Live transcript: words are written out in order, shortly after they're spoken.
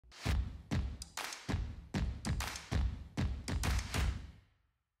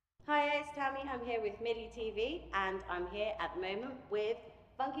I'm here with Midi TV, and I'm here at the moment with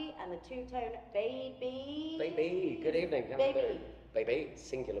Funke and the two-tone baby. Baby, good evening. How Baby. are you doing? Baby,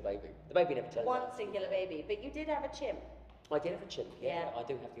 singular baby. The baby never turns One up. singular baby, but you did have a chimp. I did have a chimp, yeah. Yeah. I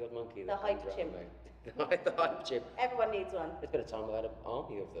do have the odd monkey. The that hype comes chimp. around me. The hype chimp. Everyone needs one. There's been a time I had an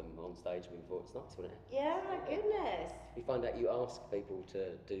army of them on stage with me before. It's nice, wasn't it? Yeah, goodness. You find out you ask people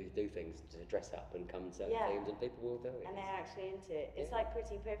to do things, to dress up and come and certain themes, and people will do it. And they're actually into it. It's Yeah. like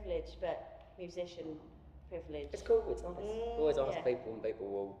pretty privilege, but musician privilege. It's cool, it's nice. Always ask yeah. people, and people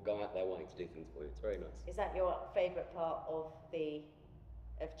will go out there wanting to do things for you. It's very nice. Is that your favourite part of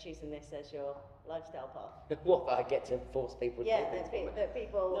choosing this as your lifestyle path? What, that I get to force people to do things for me? that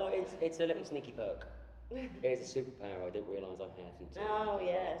people... No, it's a little sneaky perk. It is a superpower I didn't realise I had until... Oh,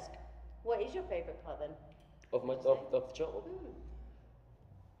 yes. What is your favourite part then? Of the job?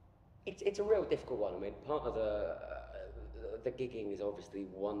 It's a real difficult one. I mean, part of the gigging is obviously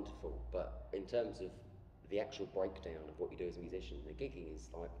wonderful, but in terms of the actual breakdown of what you do as a musician, the gigging is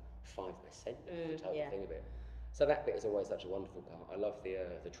like 5% of the total thing of it. So that bit is always such a wonderful part. I love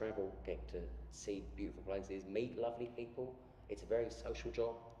the travel, get to see beautiful places, meet lovely people. It's a very social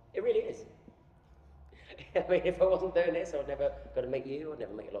job. It really is. I mean, if I wasn't doing this, I'd never got to meet you. I'd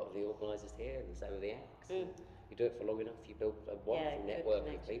never meet a lot of the organisers here, and the same with the acts. You do it for long enough, you build a wonderful network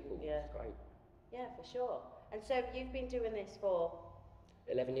of people. Yeah. It's great. Yeah, for sure. And so you've been doing this for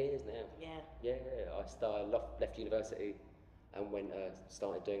 11 years now. Yeah. Left university and went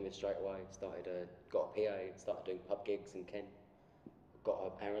started doing this straight away. Got a PA, started doing pub gigs in Kent. Got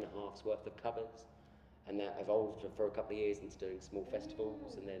an hour and a half's worth of covers, and that evolved for a couple of years into doing small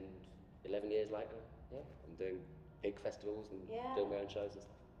festivals, and then 11 years later, I'm doing big festivals and doing my own shows and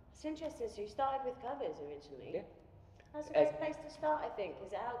stuff. It's interesting, so you started with covers originally. Yeah. That's a great place to start, I think,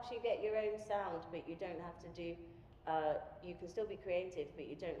 because it helps you get your own sound, but you don't have to do, you can still be creative, but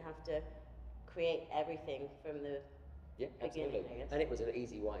you don't have to create everything from the beginning, I guess. And it was an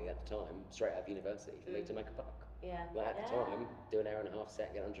easy way at the time, straight out of university, for me to make a buck. Yeah. Like at the time, do an hour and a half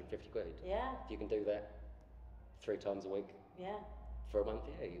set, get 150 quid. Yeah. If you can do that 3 times a week for a month,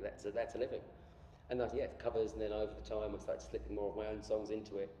 that's a living. And covers, and then over the time I started slipping more of my own songs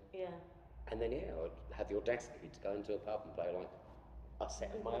into it. Yeah. And then I'd have the audacity to go into a pub and play like a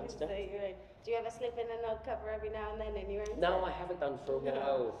set of my own stuff. Do you ever slip in an odd cover every now and then in your own No, set? I haven't done for a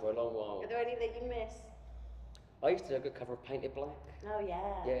while, for a long while. Are there any that you miss? I used to do a good cover of Painted Black. Oh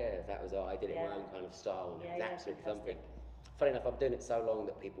yeah. Yeah, that was I did it in my own kind of style, and it was absolutely fantastic. thumping. Funny enough, I'm doing it so long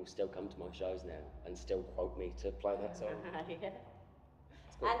that people still come to my shows now and still quote me to play that song. Yeah.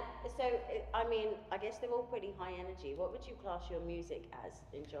 Cool. And so, I mean, I guess they're all pretty high energy. What would you class your music as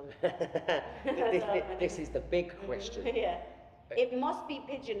in genre? This is the big question. Yeah. It must be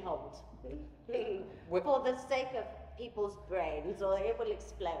pigeonholed for the sake of people's brains, or it will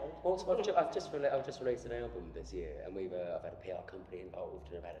explode. Also, I've just released an album this year, and I've had a PR company involved,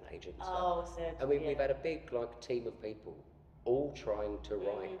 and I've had an agent. And we've had a big team of people, all trying to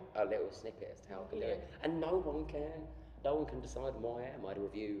write a little snippet as to how I can do it, and no one can decide who I am. I had a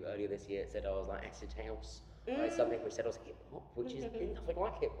review earlier this year that said I was like acid house, something which said I was hip hop, which is nothing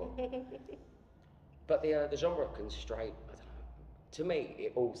like hip hop. But the genre constraint, I don't know. To me,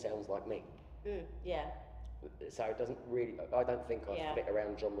 it all sounds like me. Yeah. So it doesn't really. I don't think I fit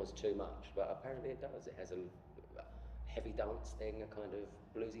around genres too much, but apparently it does. It has a heavy dance thing, a kind of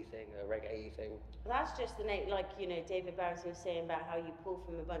bluesy thing, a reggae thing. Well, that's just the name, like, you know, David Barnes was saying about how you pull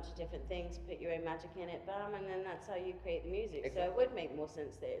from a bunch of different things, put your own magic in it, bam, and then that's how you create the music. Exactly. So it would make more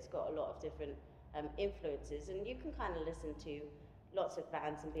sense that it's got a lot of different influences, and you can kind of listen to lots of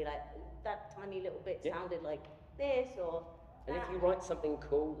bands and be like, that tiny little bit sounded like this, or and if you write something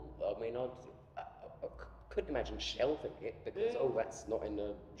cool, I mean, I couldn't imagine shelving it because that's not in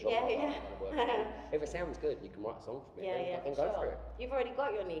the genre. If it sounds good, you can write a song for me. Then go for it. You've already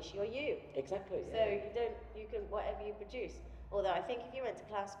got your niche. You're you. Exactly. So you can whatever you produce. Although I think if you went to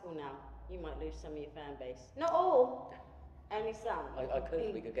classical now, you might lose some of your fan base. Not all. Only some. I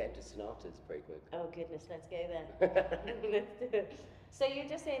could. We could get into sonatas pretty quick. Oh goodness, let's go there. Let's do it. So you're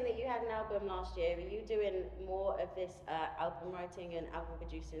just saying that you had an album last year. Are you doing more of this album writing and album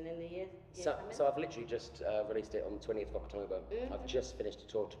producing in the year coming? So I've literally just released it on the 20th of October. I've just finished a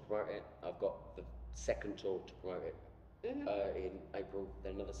tour to promote it. I've got the second tour to promote it in April.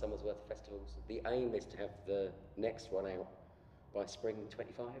 Then another summer's worth of festivals. The aim is to have the next one out by spring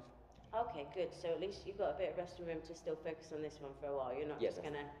 25. Okay, good. So at least you've got a bit of resting room to still focus on this one for a while. You're not just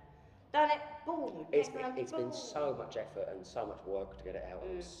gonna done it, boom. It's been so much effort and so much work to get it out.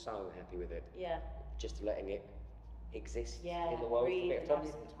 I'm so happy with it. Yeah. Just letting it exist in the world breathe, for a bit of time.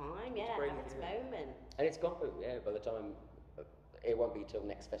 Have some time, have its moment. And it's gone, by the time it won't be till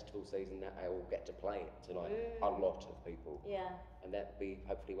next festival season that I will get to play it to like a lot of people. Yeah. And that'll be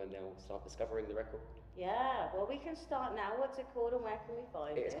hopefully when they'll start discovering the record. Yeah, well, we can start now. What's it called and where can we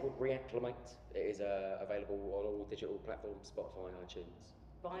find it? It is called Reacclimate. It is available on all digital platforms, Spotify, iTunes.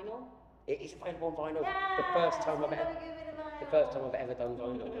 Vinyl? It is available on vinyl. Yes, The first time I've we love ever, a good bit of vinyl. the first time I've ever done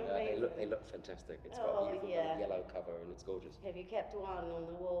vinyl. Amazing. They look fantastic. It's got Oh, a beautiful yeah. yellow cover and it's gorgeous. Have you kept one on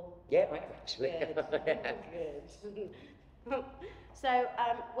the wall? Yeah, I have actually. Good. Good. So,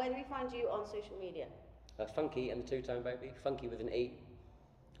 where do we find you on social media? Funke and the Two-Tone Baby. Funke with an E.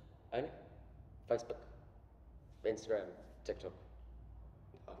 Only. Facebook, Instagram, TikTok.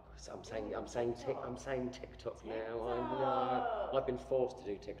 Oh, so I'm saying TikTok now. I know. I've been forced to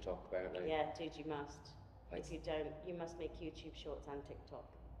do TikTok apparently. Yeah, dude, you must. Wait. If you don't, you must make YouTube shorts and TikTok.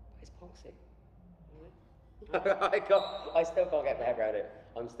 It's Ponksy. I still can't get my head around it.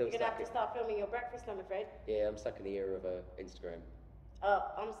 I'm still You're gonna stuck. have to start filming your breakfast, I'm afraid. Yeah, I'm stuck in the era of Instagram. Oh,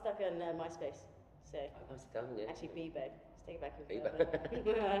 I'm stuck on MySpace. So, Oh, that's done, yeah. actually, Bebo. Let's take it back in Bebo.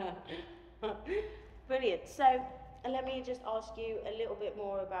 further. Brilliant. So, let me just ask you a little bit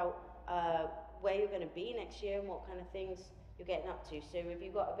more about where you're going to be next year and what kind of things you're getting up to. So, have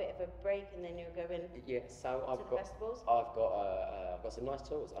you got a bit of a break and then you're going Yeah, so to the festivals? I've got some nice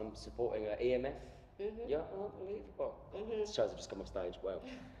tours. I'm supporting EMF. Yeah, unbelievable. These shows have just come off stage. Well,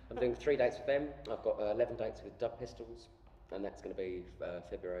 I'm doing 3 dates with them. I've got 11 dates with Dub Pistols, and that's going to be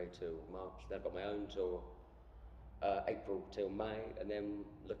February till March. Then I've got my own tour, April till May, and then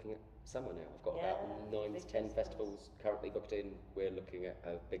looking at summer now. I've got about 9 to 10 festivals currently booked in. We're looking at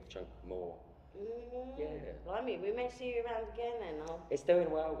a big chunk more. Yeah. Blimey, we may see you around again then. I'll It's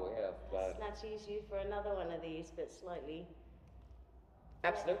doing well. Yeah. snatch you for another one of these, but slightly.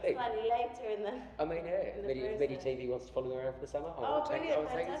 Absolutely. Slightly later in the. I mean, yeah. in the Midi process. TV wants to follow me around for the summer. Oh, brilliant, I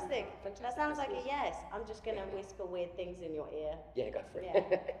would say it's fantastic. fantastic. That sounds like a festivals. yes. I'm just going to whisper weird things in your ear. Yeah, go for it.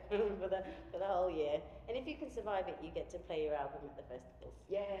 Yeah, for the whole year. And if you can survive it, you get to play your album at the festivals.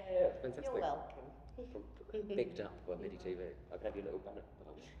 Yeah, fantastic. You're welcome. Bigged up by Midi TV. I can have your little banner.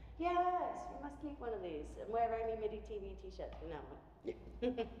 Yes, we must keep one of these and wear only Midi TV t-shirts from now on. Yeah.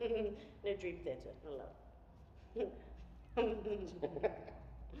 No Dream Theatre, no love.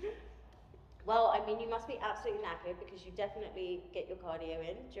 Well, I mean, you must be absolutely knackered because you definitely get your cardio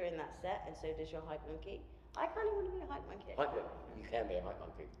in during that set, and so does your hype monkey. I kind of want to be a hype monkey. You can be a hype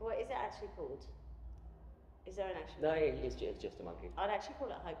monkey. What is it actually called? Is there an actual? No, it's just a monkey. I'd actually call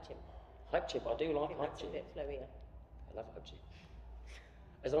it hype chimp. Hype chimp, I do I like think hype that's chimp. a bit flowier. I love hype chimp.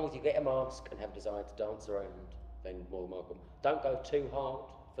 As long as you get a mask and have a desire to dance around, then more than welcome. Don't go too hard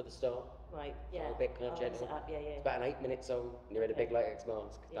for the start. Right, yeah. A bit kind of I'll mix gentle. it up, yeah. It's about an 8-minute song, and you're in a big latex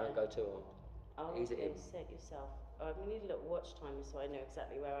mask. Yeah. Don't go too hard. I'll Ease it in. set yourself. Oh, we need a little watch timer so I know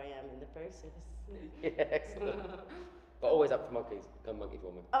exactly where I am in the process. Yeah, excellent. But always up for monkeys. Come monkey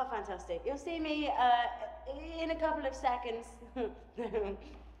for me. Oh, fantastic. You'll see me in a couple of seconds.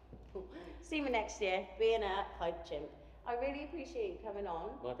 See me next year, being a hype chimp. I really appreciate you coming on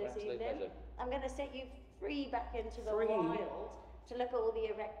My this absolute evening. pleasure. I'm going to set you free back into the Free? wild to look at all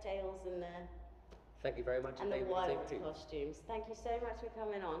the erect tails and Thank you very much. the indeed. wild Thank you. costumes. Thank you so much for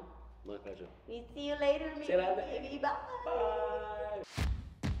coming on. My pleasure. See you later, See you later. baby. Bye. Bye.